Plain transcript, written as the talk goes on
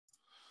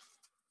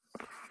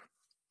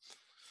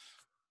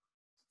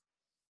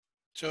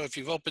So if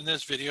you've opened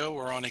this video,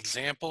 we're on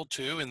example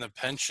 2 in the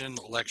pension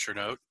lecture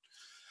note.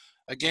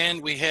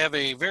 Again, we have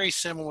a very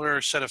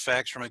similar set of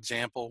facts from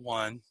example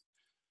 1,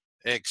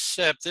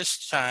 except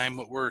this time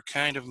what we're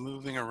kind of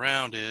moving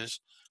around is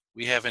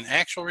we have an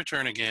actual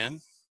return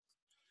again,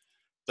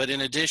 but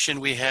in addition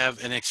we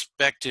have an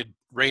expected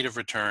rate of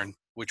return,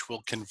 which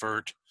will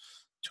convert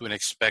to an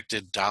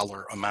expected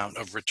dollar amount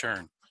of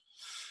return.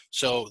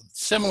 So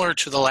similar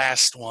to the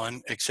last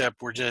one,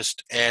 except we're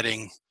just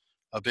adding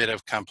a bit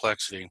of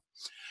complexity.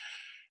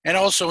 And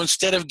also,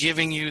 instead of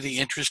giving you the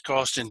interest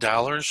cost in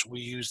dollars, we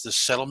use the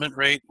settlement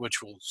rate,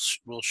 which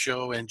we'll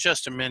show in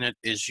just a minute,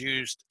 is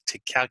used to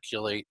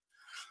calculate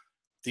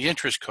the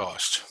interest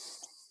cost.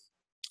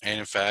 And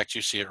in fact,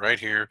 you see it right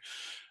here.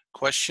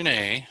 Question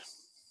A,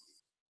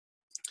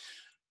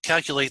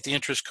 calculate the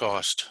interest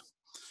cost.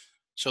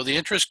 So the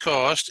interest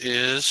cost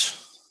is,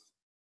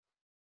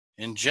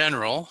 in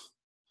general,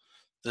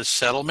 the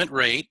settlement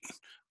rate,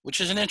 which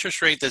is an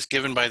interest rate that's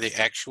given by the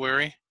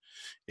actuary.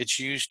 It's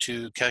used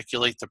to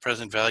calculate the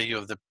present value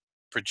of the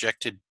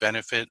projected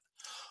benefit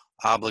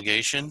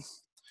obligation,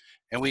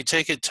 and we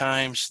take it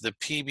times the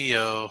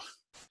PBO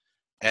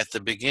at the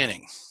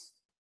beginning.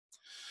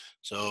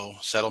 So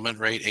settlement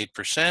rate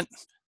 8%,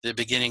 the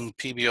beginning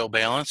PBO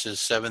balance is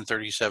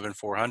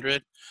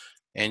 $737,400,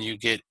 and you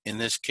get, in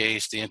this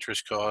case, the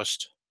interest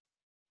cost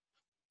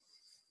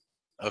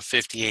of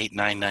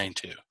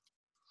 $58,992.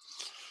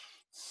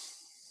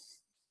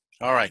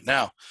 All right,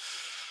 now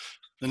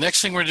the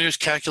next thing we're gonna do is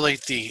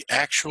calculate the the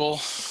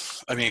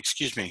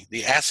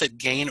asset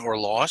gain or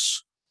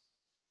loss.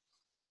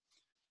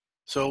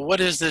 So what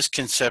is this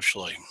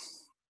conceptually?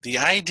 The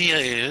idea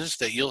is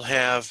that you'll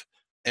have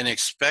an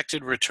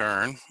expected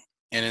return,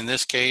 and in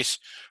this case,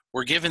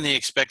 we're given the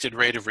expected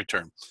rate of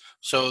return.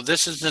 So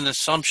this is an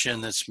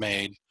assumption that's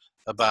made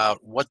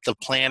about what the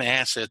plan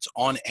assets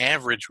on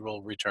average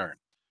will return.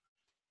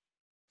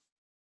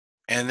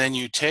 And then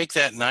you take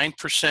that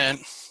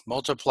 9%,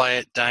 multiply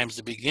it times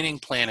the beginning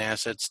plan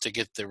assets to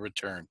get the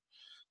return,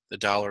 the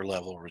dollar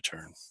level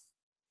return.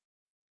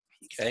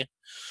 Okay,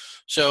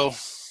 so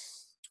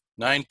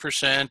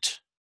 9%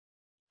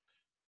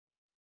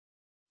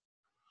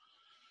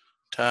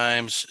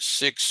 times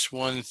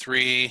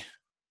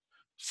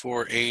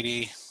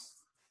 613,480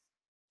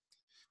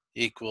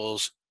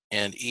 equals,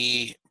 and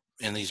E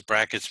in these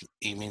brackets,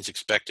 E means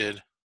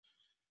expected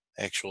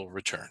actual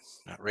return,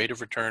 not rate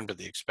of return, but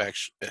the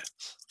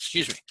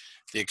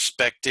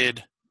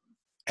expected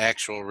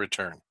actual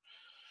return.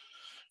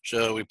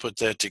 So we put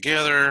that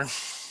together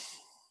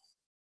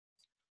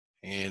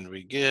and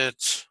we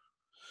get,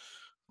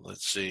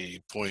 let's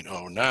see,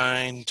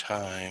 0.09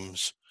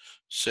 times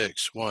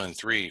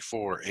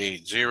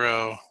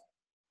 613,480,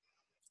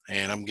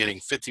 and I'm getting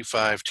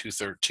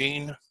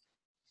 55,213.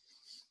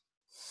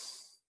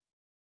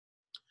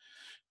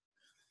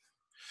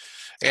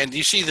 And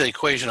you see the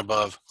equation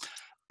above.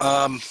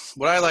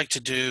 What I like to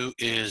do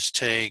is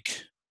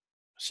take,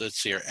 so let's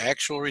see, our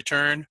actual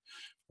return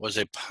was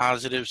a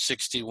positive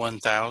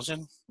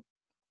 61,000.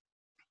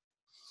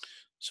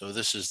 So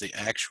this is the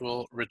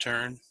actual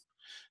return.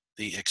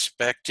 The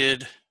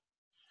expected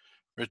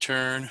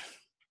return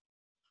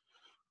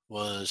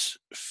was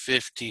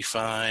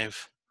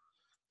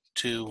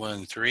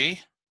 55,213.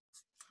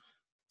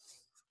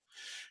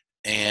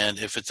 And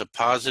if it's a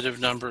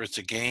positive number, it's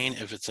a gain.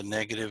 If it's a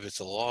negative,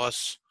 it's a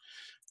loss.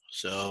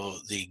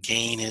 So the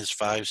gain is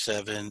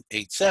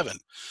 5787.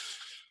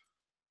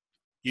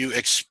 You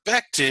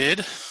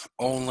expected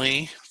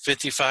only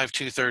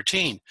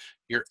 55,213.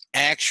 Your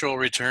actual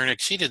return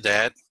exceeded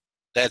that.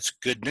 That's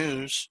good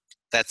news.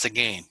 That's a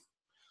gain.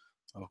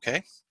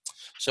 Okay,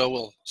 so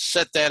we'll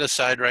set that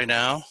aside right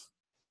now,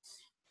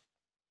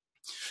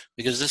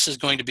 because this is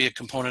going to be a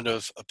component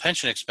of a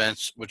pension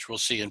expense, which we'll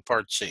see in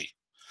part C.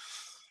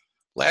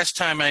 Last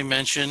time I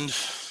mentioned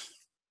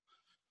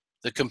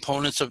the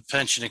components of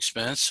pension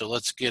expense, so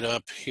let's get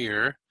up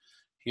here.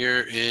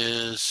 Here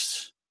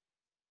is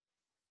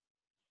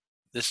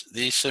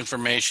this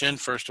information,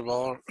 first of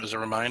all, as a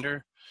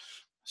reminder.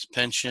 This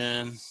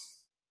pension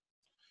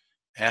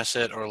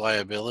asset or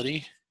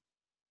liability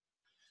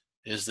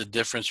is the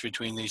difference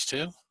between these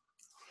two.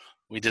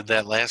 We did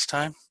that last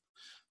time.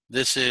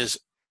 This is,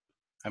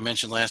 I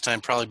mentioned last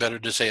time, probably better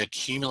to say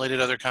accumulated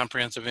other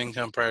comprehensive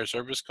income prior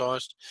service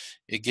cost.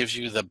 It gives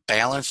you the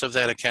balance of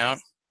that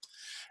account.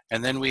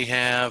 And then we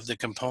have the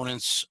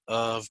components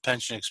of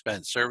pension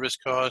expense: service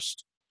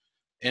cost,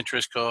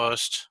 interest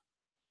cost,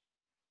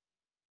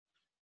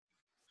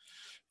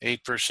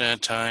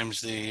 8%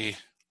 times the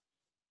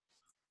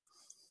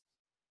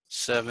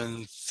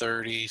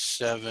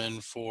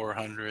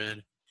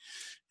 737,400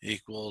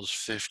 equals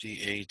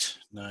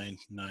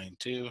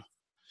 58,992.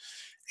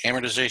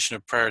 Amortization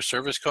of prior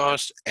service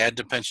costs, add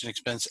to pension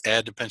expense,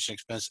 add to pension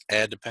expense,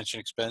 add to pension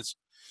expense.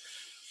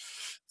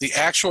 The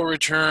actual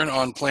return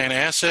on plan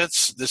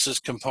assets, this is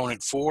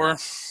component 4.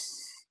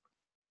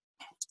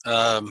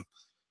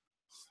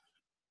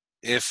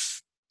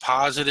 If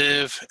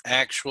positive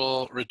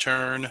actual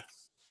return,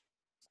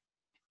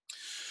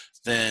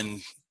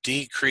 then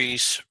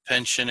decrease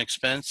pension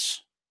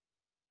expense.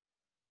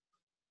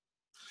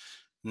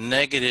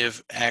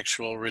 negative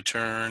actual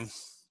return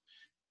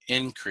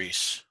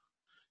increase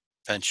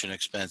pension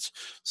expense.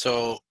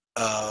 So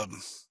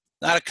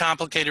not a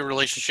complicated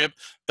relationship,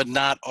 but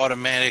not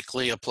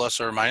automatically a plus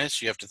or a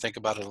minus. You have to think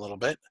about it a little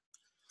bit.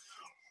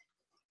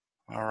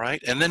 All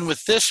right, and then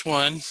with this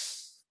one,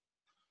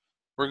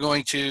 we're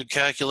going to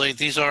calculate,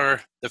 these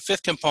are, the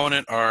fifth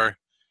component are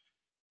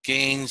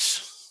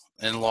gains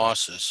and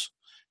losses.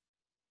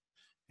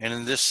 And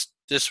in this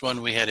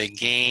one, we had a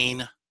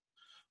gain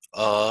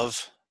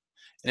of,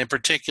 and in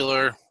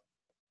particular,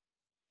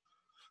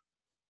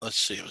 let's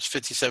see, it was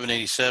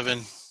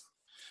 5787,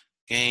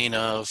 gain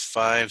of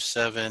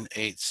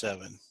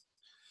 5787.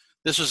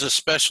 This was a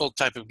special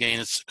type of gain.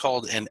 It's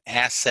called an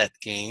asset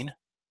gain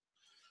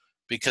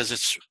because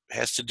it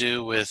has to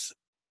do with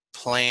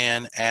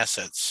plan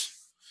assets.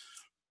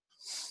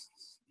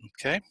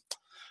 Okay,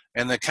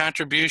 and the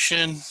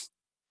contribution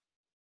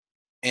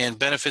and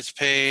benefits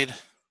paid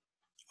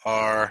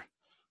are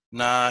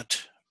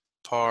not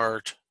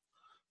part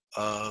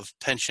of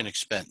pension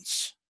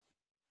expense.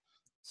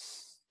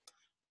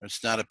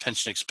 It's not a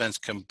pension expense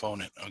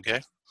component, okay?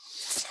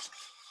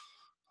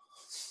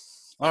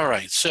 All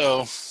right,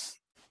 so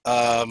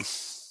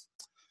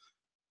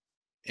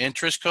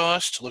interest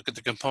cost, look at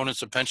the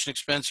components of pension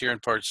expense here in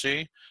Part C.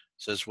 It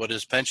says, what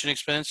is pension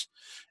expense?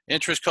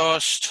 Interest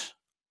cost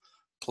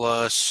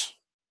plus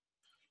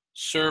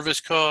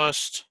service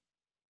cost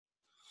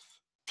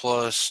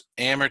plus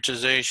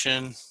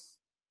amortization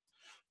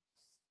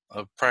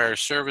of prior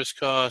service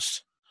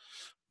cost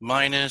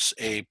minus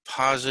a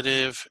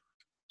positive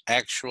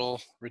actual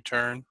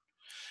return.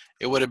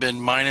 It would have been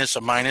minus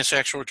a minus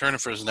actual return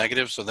if it was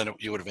negative, so then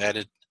you would have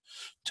added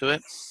to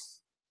it.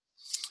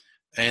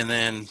 And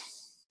then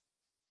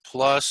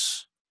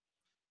plus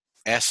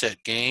asset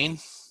gain.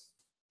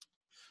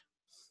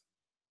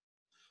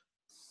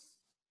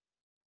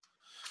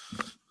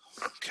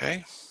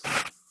 Okay.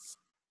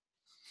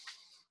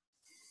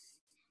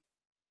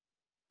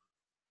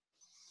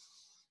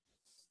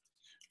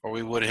 Or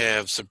we would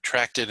have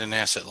subtracted an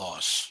asset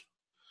loss.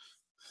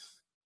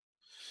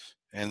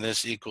 And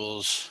this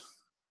equals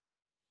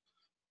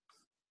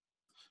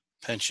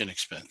pension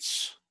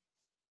expense.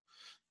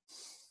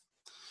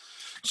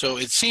 So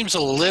it seems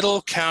a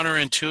little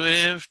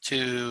counterintuitive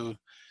to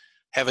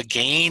have a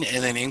gain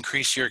and then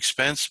increase your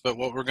expense, but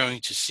what we're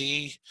going to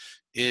see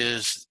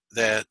is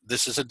that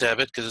this is a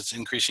debit because it's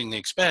increasing the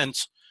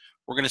expense.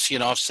 We're going to see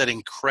an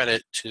offsetting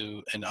credit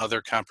to an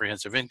other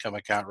comprehensive income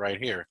account right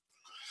here.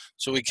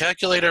 So we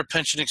calculate our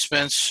pension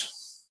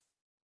expense.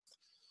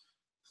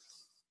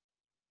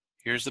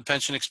 Here's the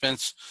pension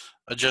expense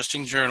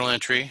adjusting journal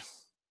entry.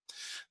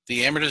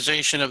 The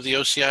amortization of the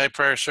OCI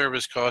prior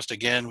service cost,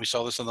 again, we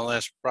saw this in the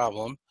last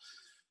problem.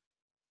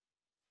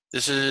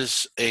 This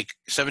is a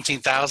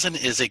 17,000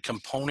 is a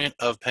component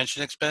of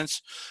pension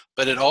expense,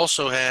 but it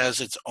also has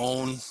its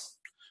own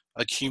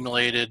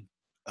accumulated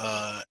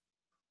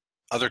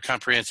other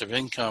comprehensive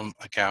income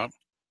account,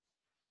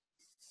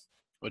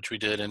 which we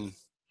did in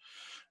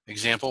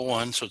example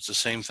 1, so it's the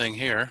same thing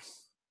here.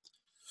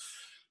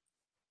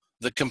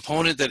 The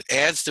component that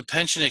adds to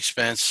pension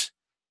expense,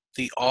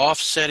 the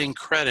offsetting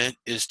credit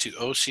is to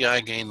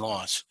OCI gain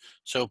loss.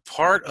 So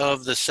part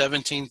of the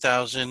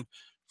 17,000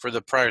 for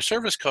the prior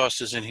service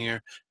cost is in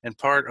here, and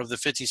part of the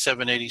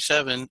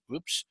 5787,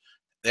 oops,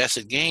 the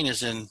asset gain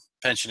is in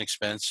pension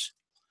expense,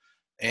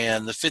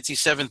 and the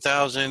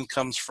 57,000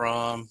 comes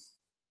from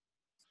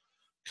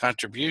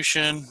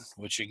contribution,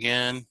 which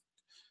again,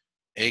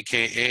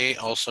 AKA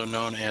also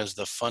known as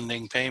the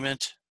funding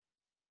payment.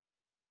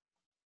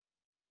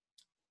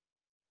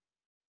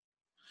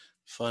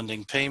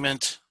 Funding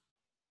payment.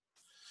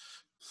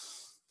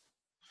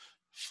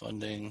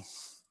 Funding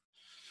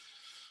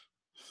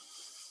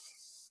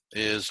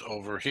is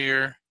over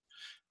here.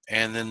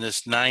 And then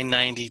this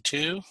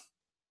 992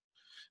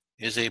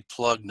 is a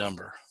plug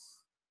number.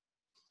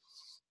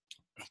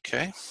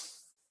 Okay.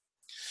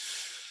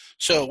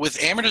 So with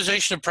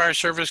amortization of prior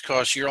service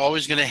costs, you're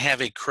always going to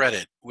have a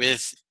credit.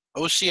 With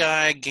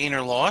OCI gain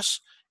or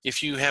loss,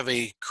 if you have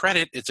a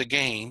credit, it's a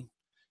gain.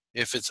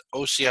 If it's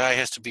OCI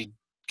has to be,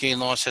 gain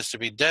loss has to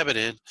be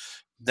debited,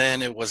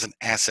 then it was an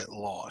asset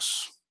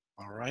loss.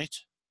 All right.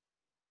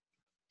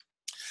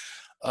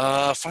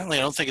 Finally,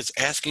 I don't think it's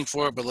asking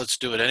for it, but let's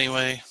do it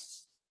anyway.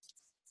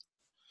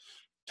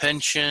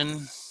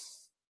 Pension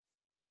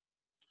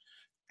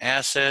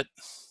asset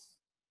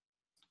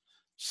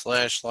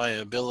 /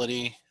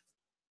 liability.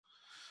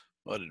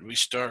 What did we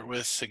start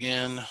with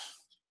again?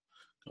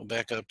 Go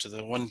back up to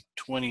the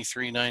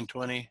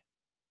 123,920.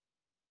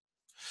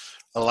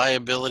 A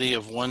liability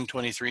of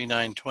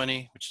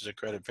 123,920, which is a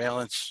credit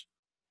balance.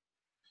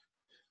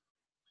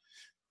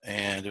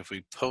 And if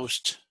we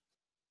post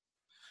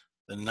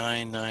the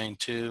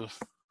 992,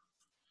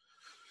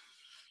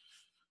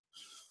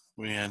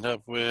 we end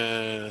up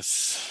with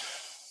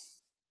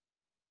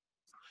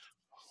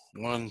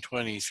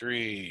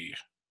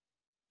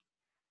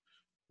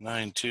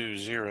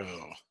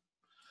 123,920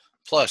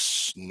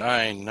 plus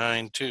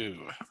 992,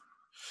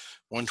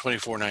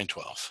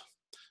 124,912.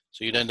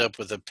 So you'd end up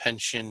with a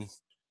pension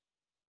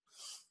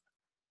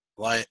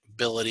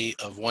liability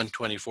of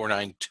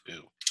 124.92.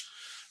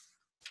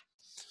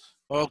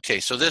 Okay,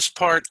 so this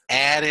part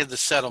added the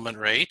settlement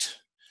rate.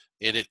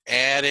 It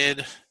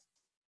added,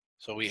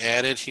 so we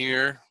added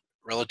here,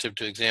 relative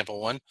to example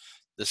 1,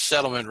 the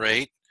settlement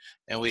rate,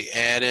 and we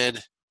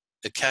added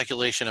the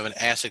calculation of an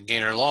asset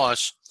gain or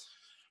loss.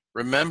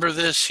 Remember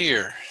this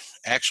here,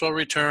 actual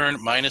return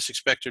minus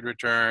expected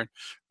return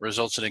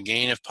results in a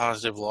gain of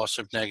positive, loss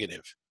of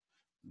negative.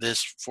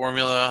 This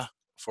formula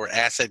for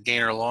asset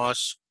gain or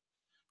loss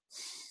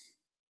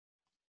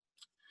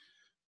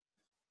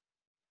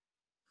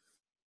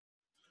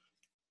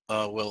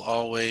will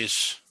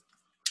always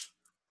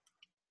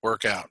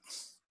work out.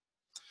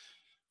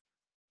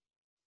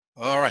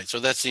 All right, so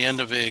that's the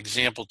end of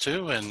example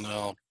 2, and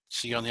I'll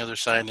see you on the other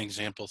side in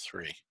example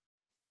 3.